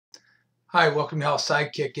Hi, welcome to Health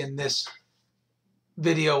Sidekick. In this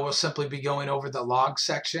video, we'll simply be going over the log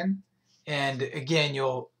section. And again,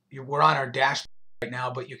 we're on our dashboard right now,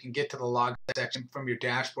 but you can get to the log section from your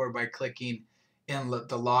dashboard by clicking in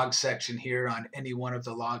the log section here on any one of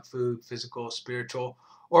the log: food, physical, spiritual,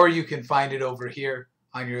 or you can find it over here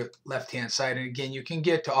on your left-hand side. And again, you can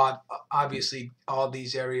get to obviously all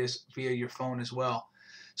these areas via your phone as well.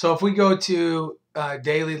 So if we go to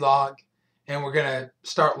daily log, and we're going to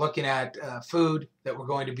start looking at food that we're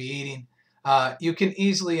going to be eating. You can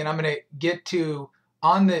easily, and I'm going to get to,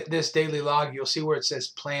 on this daily log, you'll see where it says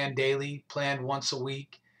plan daily, plan once a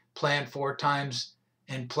week, plan 4 times,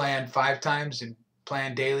 and plan 5 times, and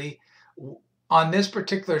plan daily. On this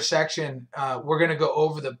particular section, we're going to go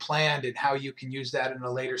over the planned and how you can use that in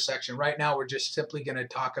a later section. Right now, we're just simply going to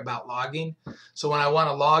talk about logging. So when I want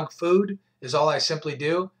to log food, all I simply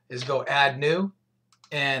do is go add new.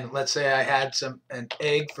 And let's say I had an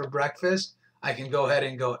egg for breakfast. I can go ahead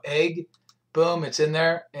and go egg. Boom, it's in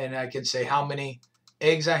there. And I can say how many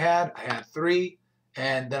eggs I had. I had 3.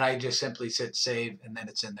 And then I just simply hit save, and then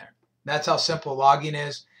it's in there. That's how simple logging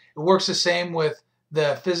is. It works the same with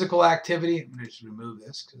the physical activity. I'm going to just remove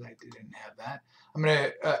this because I didn't have that. I'm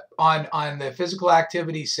going to, on the physical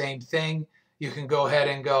activity, same thing. You can go ahead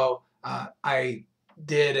and go, I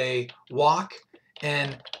did a walk.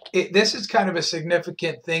 And this is kind of a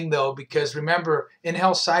significant thing, though, because remember, in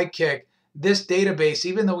Health Sidekick, this database,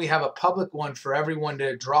 even though we have a public one for everyone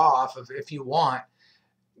to draw off of if you want,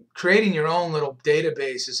 creating your own little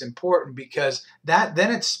database is important, because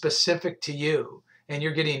then it's specific to you, and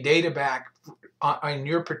you're getting data back on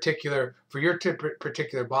your particular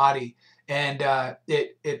body. And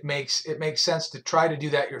it makes sense to try to do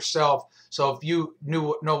that yourself. So if you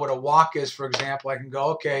know what a walk is, for example, I can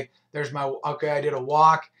go, okay, I did a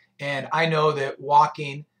walk, and I know that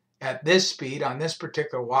walking at this speed on this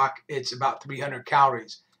particular walk, it's about 300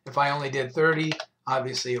 calories. If I only did 30,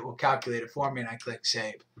 obviously it will calculate it for me, and I click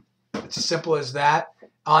save. It's as simple as that.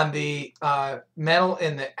 On the mental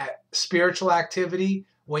and the spiritual activity,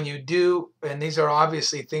 when you do, and these are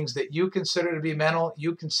obviously things that you consider to be mental,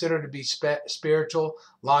 you consider to be spiritual.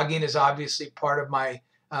 Logging is obviously part of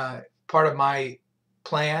my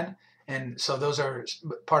plan, and so those are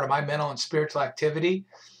part of my mental and spiritual activity.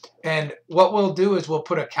 And what we'll do is we'll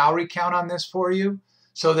put a calorie count on this for you,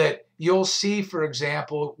 so that you'll see, for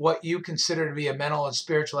example, what you consider to be a mental and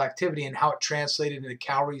spiritual activity and how it translated into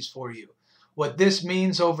calories for you. What this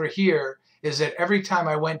means over here is that every time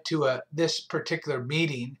I went to this particular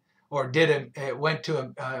meeting, or went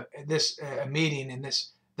to a meeting in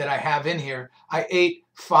this that I have in here, I ate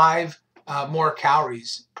 5 more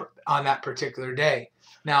calories on that particular day.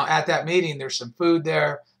 Now at that meeting, there's some food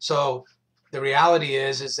there, so the reality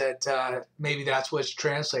is that maybe that's what's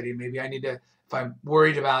translating. Maybe I need to, if I'm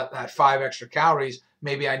worried about that 5 extra calories,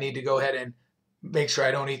 maybe I need to go ahead and make sure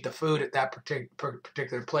I don't eat the food at that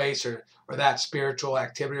particular place, or that spiritual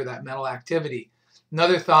activity, or that mental activity.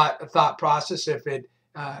 Another thought process, if it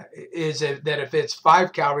is that if it's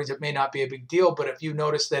 5 calories, it may not be a big deal. But if you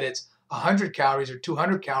notice that it's 100 calories or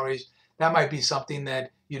 200 calories, that might be something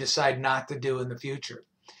that you decide not to do in the future.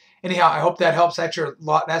 Anyhow, I hope that helps. That's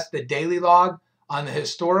the daily log. On the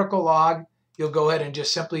historical log, you'll go ahead and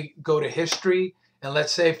just simply go to history. And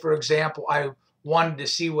let's say, for example, I wanted to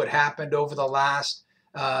see what happened over the last,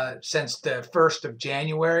 since the 1st of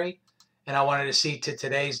January, and I wanted to see to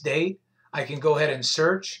today's date. I can go ahead and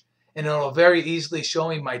search, and it'll very easily show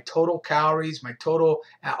me my total calories, my total,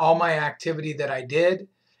 all my activity that I did,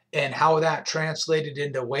 and how that translated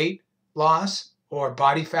into weight loss or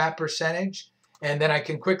body fat percentage. And then I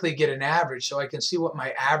can quickly get an average, so I can see what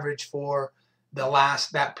my average for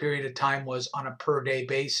that period of time was on a per day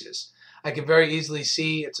basis. I can very easily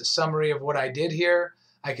see, it's a summary of what I did here.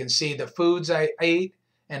 I can see the foods I ate,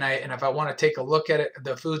 and if I want to take a look at it,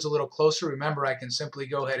 the foods a little closer, remember, I can simply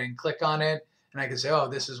go ahead and click on it, and I can say, oh,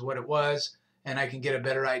 this is what it was, and I can get a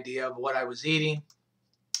better idea of what I was eating.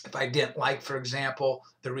 If I didn't like, for example,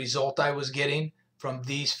 the result I was getting from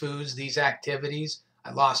these foods, these activities,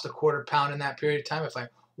 I lost a 1/4 pound in that period of time. If I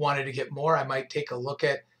wanted to get more, I might take a look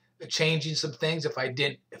at changing some things. If I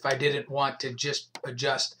didn't want to just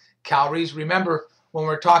adjust calories. Remember, when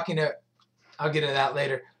we're talking I'll get into that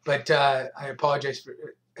later, but I apologize for,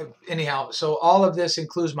 anyhow. So all of this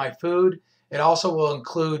includes my food. It also will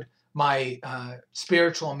include my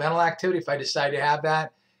spiritual and mental activity if I decide to have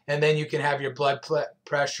that. And then you can have your blood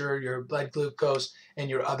pressure, your blood glucose, and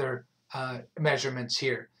your other measurements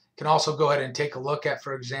here. You can also go ahead and take a look at,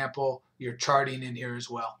 for example, your charting in here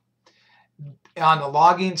as well. On the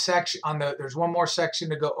logging section, there's one more section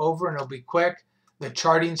to go over, and it'll be quick. The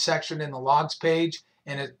charting section in the logs page,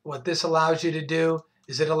 And what this allows you to do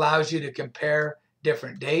is it allows you to compare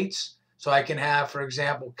different dates. So I can have, for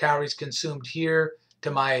example, calories consumed here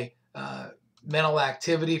to my mental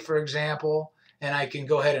activity, for example, and I can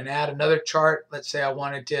go ahead and add another chart. Let's say I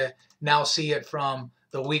wanted to now see it from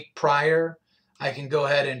the week prior. I can go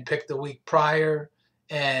ahead and pick the week prior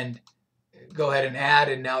and go ahead and add,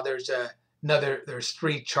 and now there's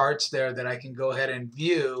three charts there that I can go ahead and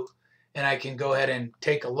view, and I can go ahead and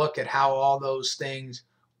take a look at how all those things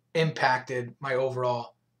impacted my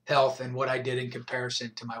overall health and what I did in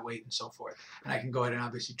comparison to my weight and so forth. And I can go ahead and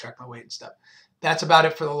obviously track my weight and stuff. That's about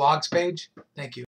it for the logs page. Thank you.